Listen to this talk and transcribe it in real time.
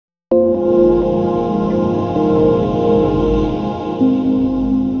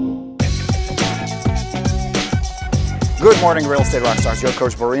morning, real estate rock stars. Your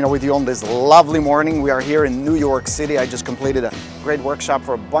coach Borino with you on this lovely morning. We are here in New York City. I just completed a great workshop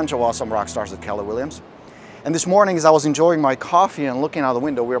for a bunch of awesome rock stars at Keller Williams. And this morning, as I was enjoying my coffee and looking out the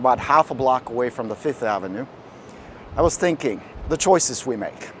window, we're about half a block away from the 5th Avenue. I was thinking, the choices we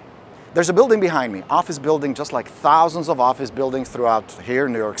make. There's a building behind me, office building, just like thousands of office buildings throughout here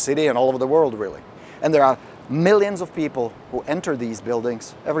in New York City and all over the world, really. And there are millions of people who enter these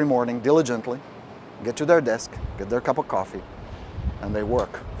buildings every morning diligently, get to their desk, get their cup of coffee, and they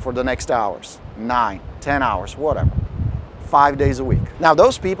work for the next hours, 9, 10 hours, whatever, 5 days a week. Now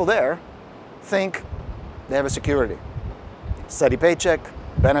those people there think they have a security, steady paycheck,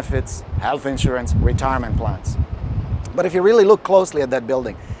 benefits, health insurance, retirement plans. But if you really look closely at that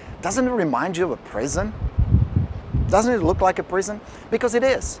building, doesn't it remind you of a prison? Doesn't it look like a prison? Because it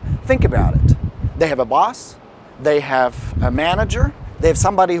is. Think about it. They have a boss, they have a manager, they have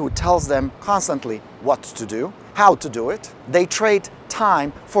somebody who tells them constantly what to do, how to do it. They trade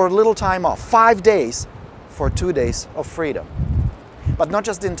time for a little time off, 5 days for 2 days of freedom. But not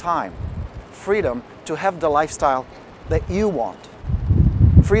just in time, freedom to have the lifestyle that you want.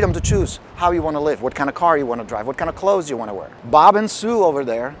 Freedom to choose how you want to live, what kind of car you want to drive, what kind of clothes you want to wear. Bob and Sue over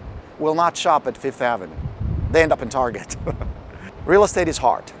there will not shop at 5th Avenue. They end up in Target. Real estate is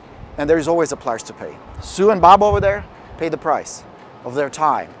hard, and there is always a price to pay. Sue and Bob over there pay the price of their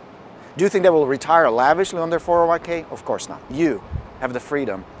time. Do you think they will retire lavishly on their 401k? Of course not. You have the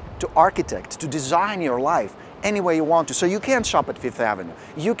freedom to architect, to design your life any way you want to. So you can shop at 5th Avenue.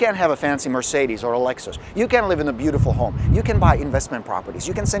 You can have a fancy Mercedes or a Lexus. You can live in a beautiful home. You can buy investment properties.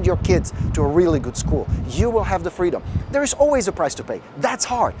 You can send your kids to a really good school. You will have the freedom. There is always a price to pay. That's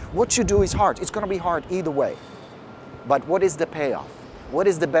hard. What you do is hard. It's going to be hard either way. But what is the payoff? What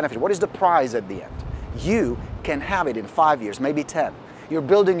is the benefit? What is the prize at the end? You can have it in 5 years, maybe 10. You're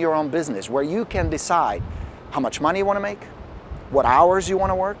building your own business where you can decide how much money you want to make, what hours you want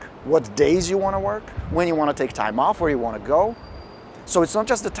to work, what days you want to work, when you want to take time off, where you want to go. So it's not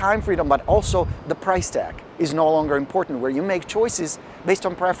just the time freedom, but also the price tag is no longer important, where you make choices based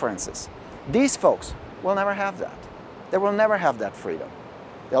on preferences. These folks will never have that. They will never have that freedom.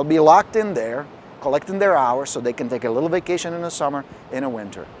 They'll be locked in there, collecting their hours so they can take a little vacation in the summer, in the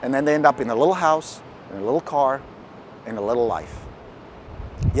winter. And then they end up in a little house, in a little car, in a little life.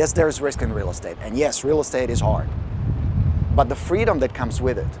 Yes, there's risk in real estate, and yes, real estate is hard. But the freedom that comes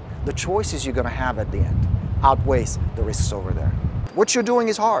with it, the choices you're going to have at the end, outweighs the risks over there. What you're doing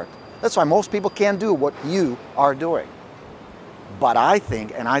is hard. That's why most people can't do what you are doing. But I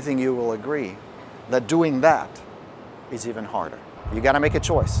think, and I think you will agree, that doing that is even harder. You got to make a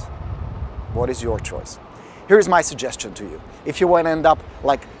choice. What is your choice? Here's my suggestion to you. If you want to end up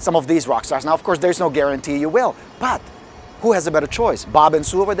like some of these rock stars, now of course there's no guarantee you will, but who has a better choice, Bob and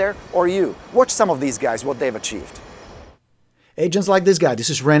Sue over there or you? Watch some of these guys, what they've achieved. Agents like this guy. This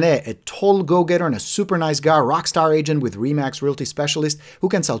is Rene, a total go-getter and a super nice guy, rock star agent with RE/MAX Realty Specialist who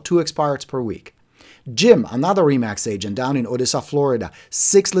can sell 2 expireds per week. Jim, another RE/MAX agent down in Odessa, Florida,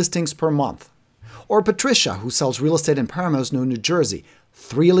 6 listings per month. Or Patricia, who sells real estate in Paramount, New Jersey,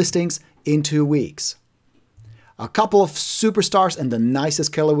 3 listings in 2 weeks. A couple of superstars and the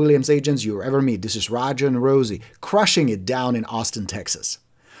nicest Keller Williams agents you'll ever meet. This is Roger and Rosie, crushing it down in Austin, Texas.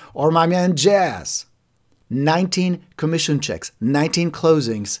 Or my man Jazz, 19 commission checks, 19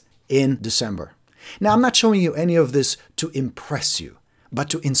 closings in December. Now, I'm not showing you any of this to impress you, but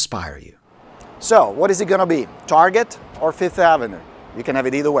to inspire you. So, what is it going to be? Target or 5th Avenue? You can have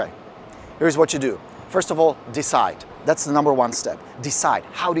it either way. Here's what you do. First of all, decide. That's the number 1 step. Decide.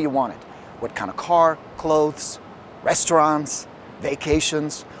 How do you want it? What kind of car, clothes, restaurants,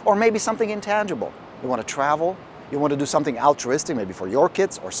 vacations, or maybe something intangible. You want to travel? You want to do something altruistic, maybe for your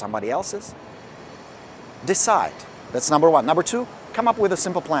kids or somebody else's? Decide. That's number 1. Number 2, come up with a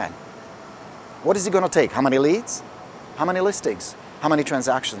simple plan. What is it going to take? How many leads? How many listings? How many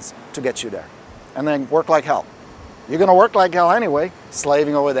transactions to get you there? And then work like hell. You're going to work like hell anyway,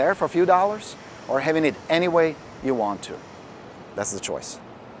 slaving over there for a few dollars, or having it any way you want to. That's the choice.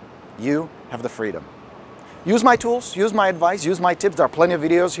 You have the freedom. Use my tools, use my advice, use my tips. There are plenty of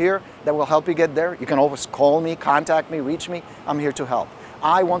videos here that will help you get there. You can always call me, contact me, reach me. I'm here to help.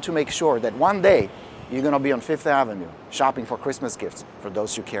 I want to make sure that one day you're going to be on 5th Avenue shopping for Christmas gifts for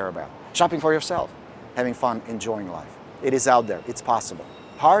those you care about. Shopping for yourself, having fun, enjoying life. It is out there. It's possible.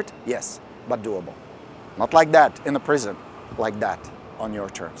 Hard? Yes, but doable. Not like that in the prison, like that on your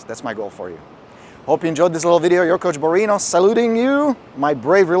terms. That's my goal for you. Hope you enjoyed this little video. Your Coach Borino saluting you, my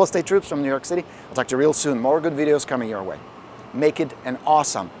brave real estate troops from New York City. I'll talk to you real soon. More good videos coming your way. Make it an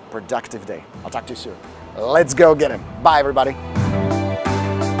awesome, productive day. I'll talk to you soon. Let's go get him. Bye, everybody.